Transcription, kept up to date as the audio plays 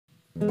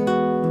Here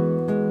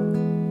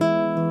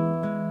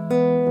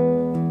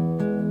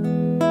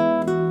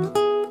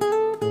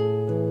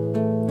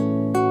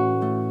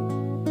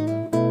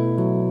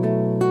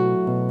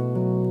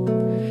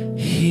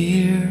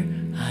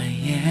I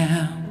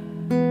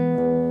am,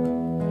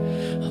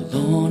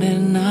 alone,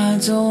 and I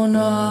don't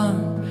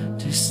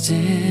understand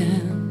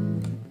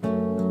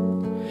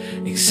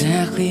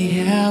exactly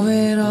how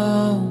it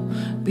all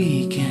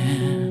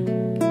began.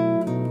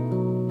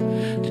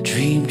 The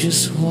dream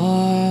just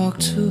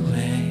walked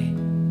away.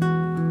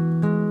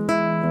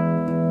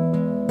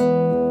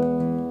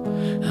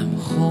 I'm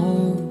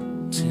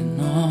holding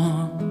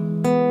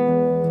on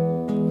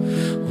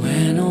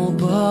when all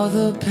but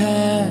the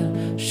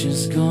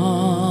passion's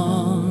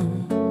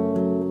gone.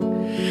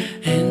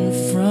 And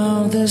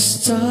from the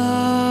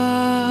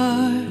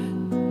start,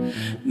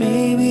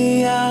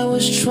 maybe I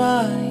was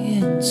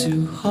trying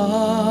too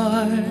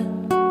hard.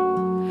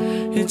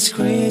 It's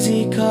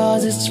crazy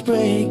 'cause it's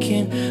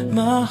breaking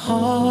my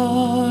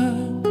heart.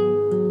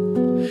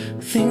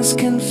 Things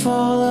can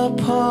fall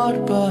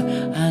apart, but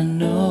I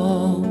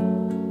know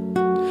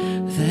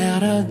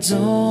that I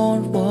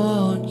don't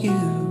want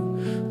you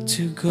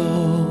to go.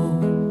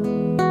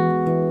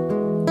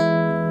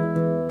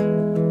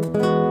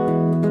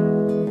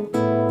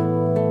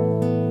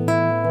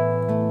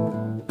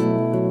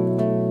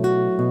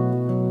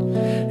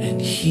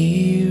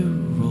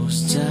 Heroes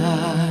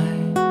die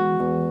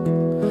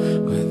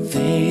when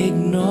they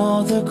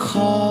ignore the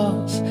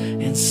cause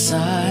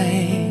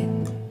inside,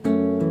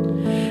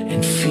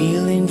 and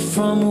feeling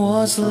from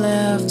what's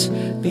left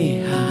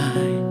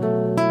behind.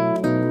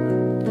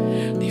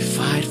 They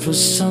fight for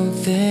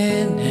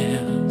something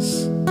else,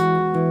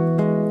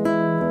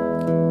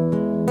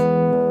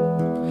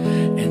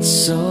 and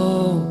so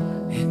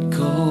it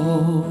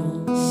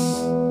goes.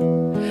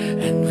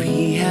 And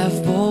we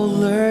have both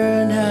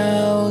learned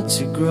how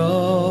to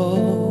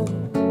grow.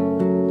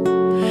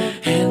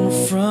 And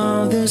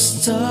from the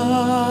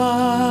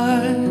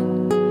start,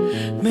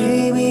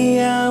 maybe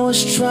I was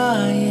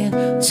trying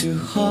too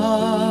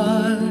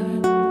hard.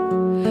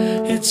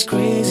 It's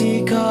crazy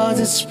 'cause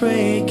it's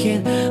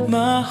breaking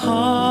my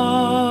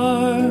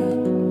heart.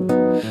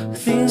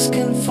 Things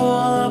can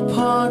fall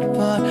apart,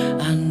 but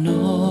I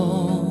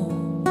know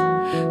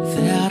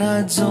that I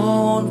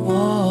don't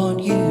want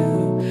you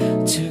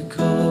to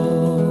go.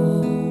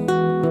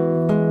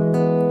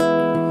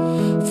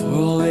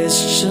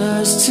 It's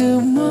just too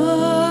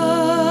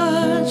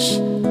much,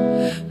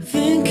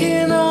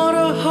 thinking out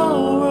a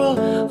whole world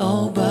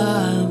all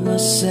by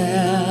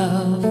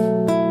myself.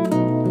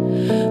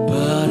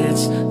 But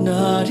it's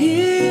not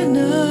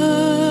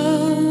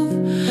enough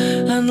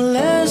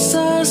unless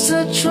I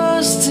start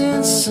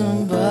trusting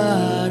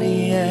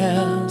somebody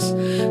else,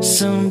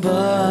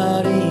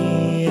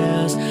 somebody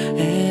else.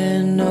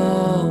 And no,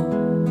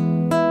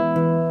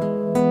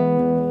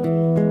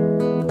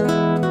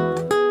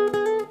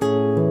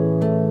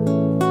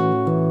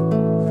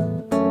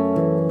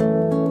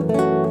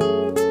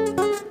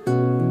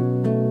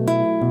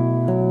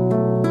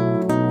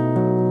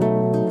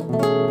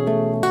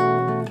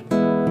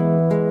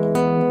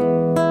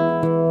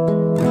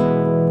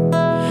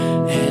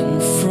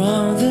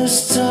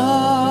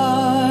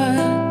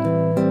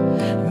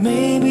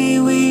 maybe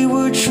we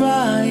were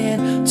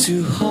trying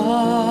too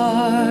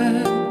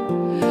hard.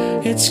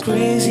 It's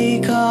crazy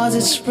 'cause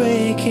it's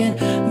breaking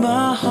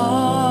my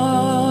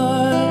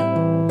heart.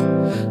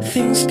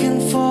 Things can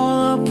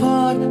fall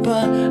apart,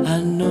 but I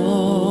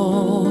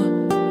know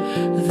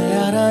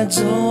that I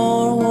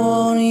don't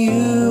want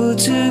you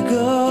to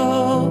go.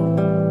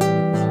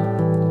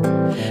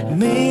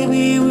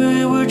 Maybe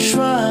we were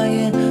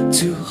trying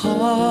too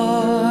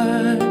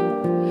hard.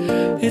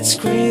 It's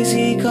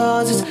crazy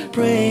 'cause it's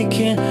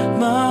breaking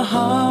my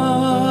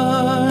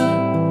heart.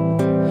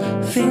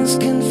 Things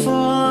can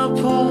fall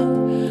apart,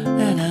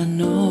 and I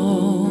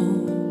know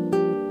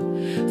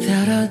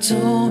that I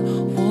don't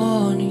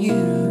want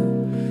you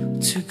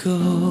to go.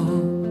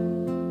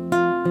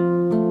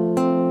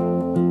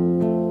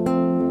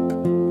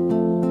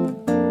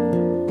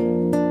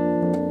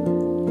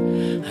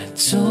 I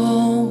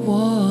don't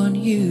want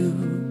you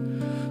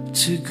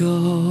to go.